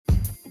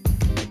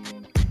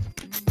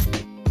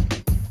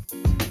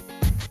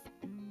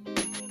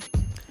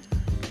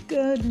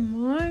Good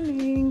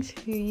morning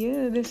to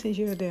you. This is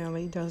your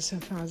daily dose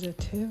of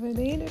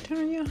positivity to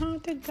turn your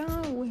heart to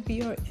God with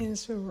your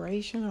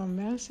inspirational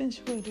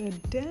message for the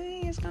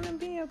day. It's going to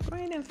be a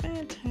great and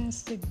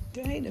fantastic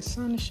day. The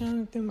sun is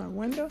shining through my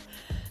window,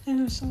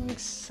 and I'm so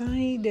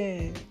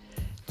excited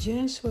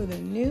just for the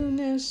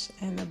newness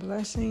and the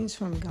blessings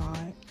from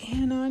God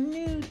in our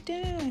new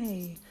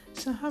day.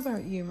 So how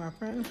about you, my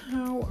friend?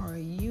 How are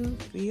you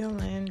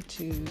feeling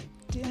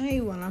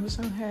today? Well, I'm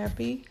so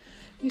happy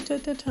you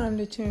took the time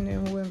to tune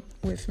in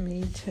with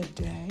me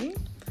today.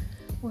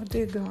 Well,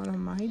 dear God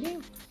Almighty,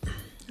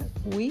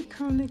 we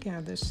come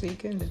together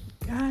seeking the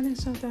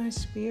guidance of thy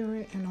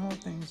spirit in all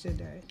things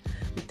today.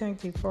 We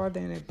thank thee,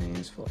 Father, in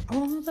advance for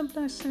all the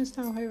blessings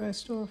thou hast in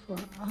store for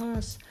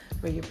us,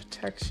 for your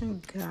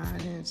protection,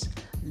 guidance,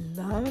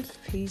 love,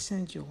 peace,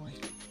 and joy.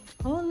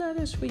 Oh, let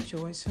us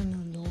rejoice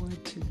in the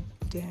Lord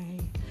today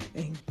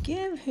and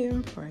give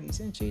him praise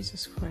in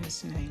Jesus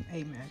Christ's name.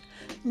 Amen.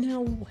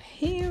 Now,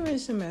 here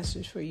is the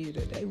message for you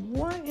today.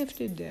 What if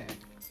today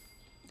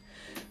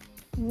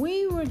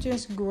we were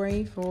just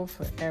grateful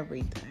for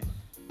everything?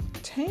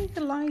 Take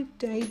life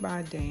day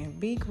by day and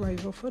be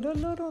grateful for the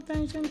little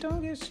things and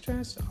don't get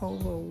stressed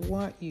over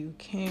what you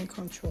can't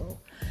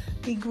control.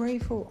 Be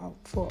grateful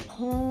for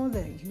all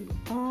that you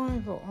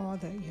are, for all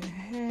that you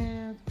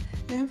have,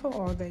 and for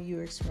all that you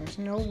experience.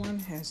 No one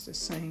has the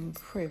same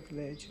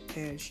privilege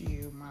as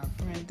you, my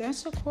friend.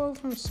 That's a quote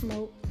from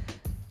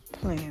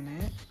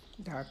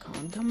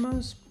SmokePlanet.com. The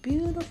most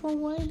beautiful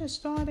way to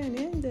start and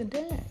end the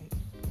day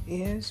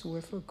is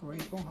with a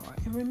grateful heart.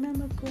 And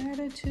remember,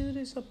 gratitude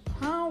is a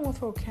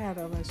powerful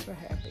catalyst for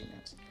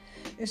happiness.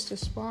 It's the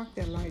spark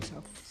that lights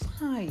a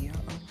fire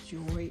of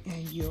joy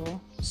in your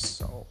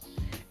soul.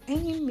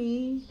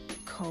 Amy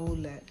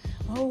Colette.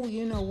 Oh,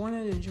 one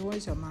of the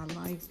joys of my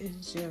life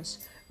is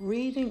just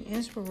reading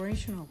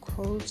inspirational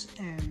quotes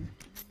and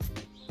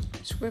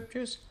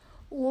scriptures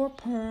or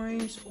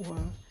poems or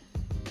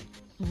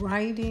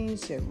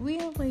writings that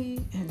really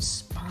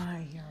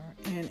inspire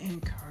and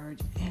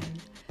encourage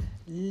and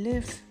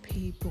lift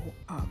people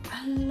up.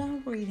 I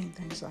love reading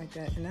things like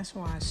that, and that's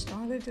why I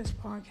started this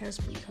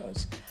podcast,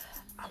 because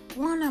I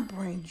want to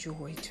bring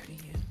joy to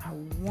you. I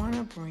want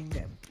to bring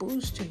that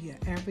boost to your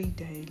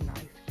everyday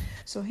life.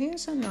 So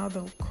here's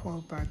another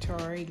quote by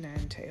Tari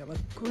Lynn Taylor.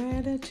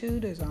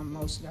 Gratitude is our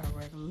most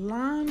direct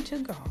line to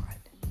God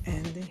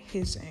and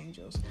his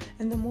angels.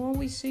 And the more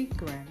we seek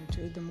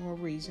gratitude, the more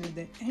reason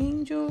the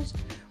angels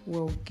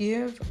will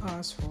give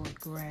us for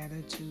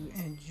gratitude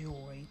and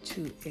joy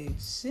to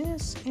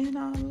exist in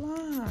our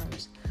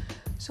lives.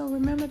 So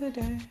remember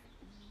today,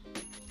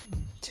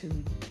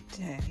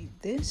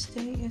 this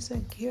day is a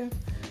gift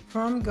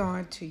from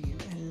God to you,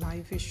 and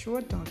life is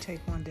short. Don't take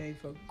one day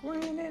for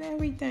granted.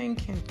 Everything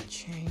can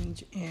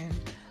change in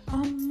a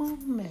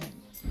moment.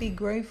 Be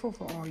grateful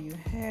for all you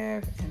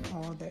have and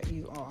all that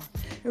you are.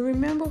 And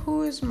remember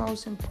who is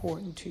most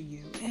important to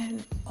you,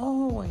 and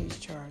always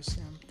cherish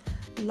them.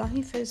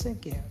 Life is a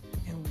gift,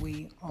 and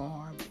we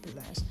are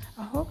blessed.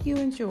 I hope you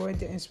enjoyed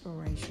the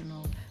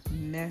inspirational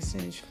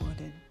message for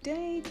the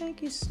day.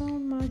 Thank you so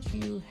much.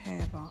 You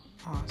have an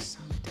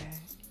awesome day.